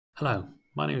Hello,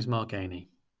 my name is Mark Gainey.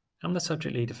 I'm the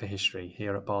subject leader for history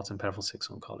here at Barton Peveril Sixth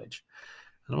Form College,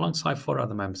 and alongside 4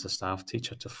 other members of staff,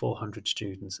 teach up to 400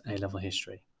 students A-level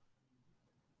history.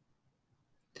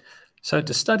 So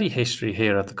to study history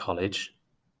here at the college,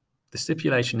 the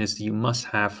stipulation is that you must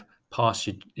have passed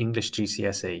your English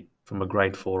GCSE from a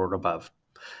grade 4 or above,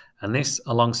 and this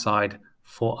alongside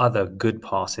 4 other good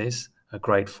passes, a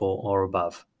grade 4 or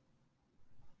above.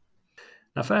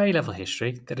 Now for A-level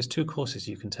history, there is 2 courses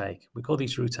you can take. We call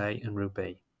these Route A and Route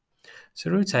B. So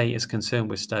Route A is concerned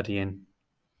with studying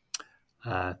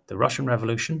the Russian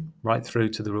Revolution right through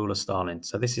to the rule of Stalin.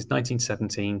 So this is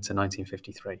 1917 to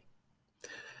 1953.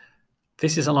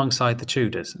 This is alongside the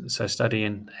Tudors, so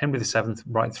studying Henry VII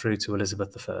right through to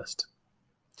Elizabeth I.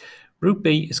 Route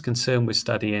B is concerned with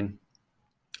studying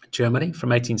Germany from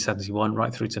 1871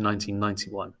 right through to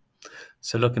 1991.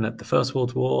 So looking at the First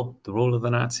World War, the rule of the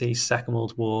Nazis, Second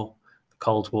World War, the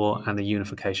Cold War, and the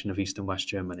unification of East and West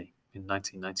Germany in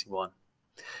 1991.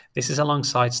 This is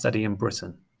alongside studying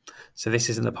Britain. So this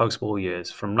is in the post-war years,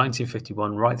 from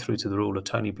 1951 right through to the rule of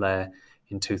Tony Blair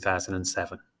in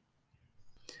 2007.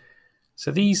 So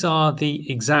these are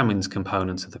the examines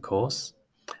components of the course.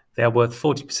 They are worth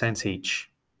 40%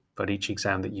 each for each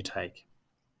exam that you take.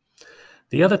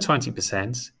 The other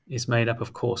 20% is made up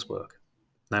of coursework.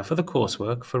 Now for the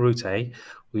coursework, for Route A,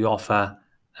 we offer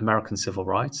American civil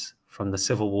rights from the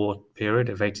Civil War period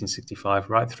of 1865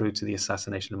 right through to the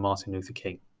assassination of Martin Luther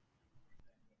King.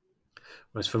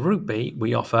 Whereas for Route B,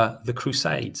 we offer the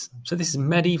Crusades. So this is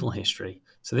medieval history.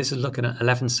 So this is looking at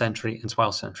 11th century and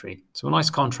 12th century. So a nice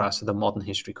contrast to the modern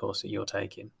history course that you're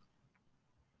taking.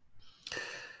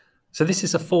 So this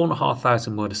is a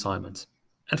 4,500 word assignment.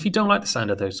 And if you don't like the sound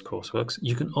of those courseworks,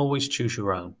 you can always choose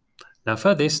your own. Now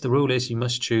for this, the rule is you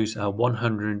must choose a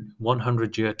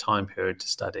 100-year time period to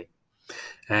study.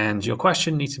 And your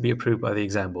question needs to be approved by the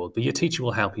exam board, but your teacher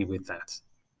will help you with that.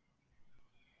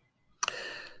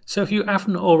 So if you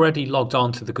haven't already logged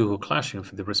on to the Google Classroom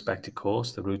for the respective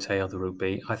course, the Route A or the Route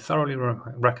B, I thoroughly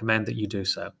recommend that you do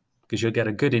so, because you'll get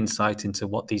a good insight into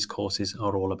what these courses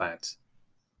are all about.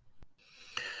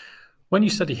 When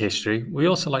you study history, we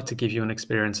also like to give you an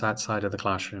experience outside of the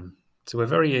classroom. So we're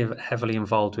very heavily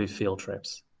involved with field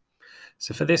trips.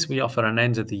 So for this, we offer an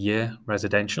end of the year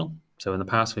residential. So in the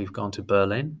past, we've gone to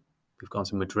Berlin, we've gone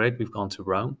to Madrid, we've gone to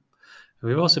Rome. And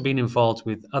we've also been involved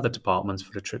with other departments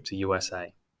for a trip to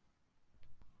USA.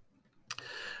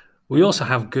 We also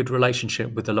have good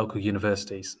relationship with the local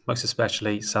universities, most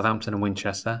especially Southampton and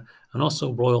Winchester, and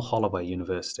also Royal Holloway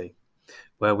University,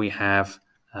 where we have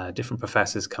different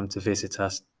professors come to visit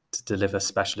us to deliver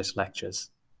specialist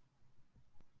lectures.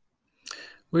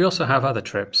 We also have other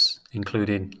trips,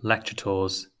 including lecture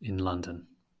tours in London.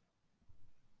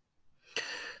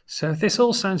 So if this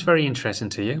all sounds very interesting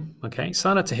to you, okay,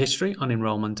 sign up to History on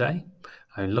Enrolment Day.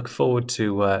 I look forward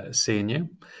to seeing you.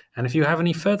 And if you have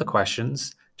any further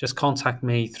questions, just contact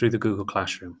me through the Google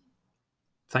Classroom.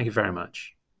 Thank you very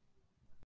much.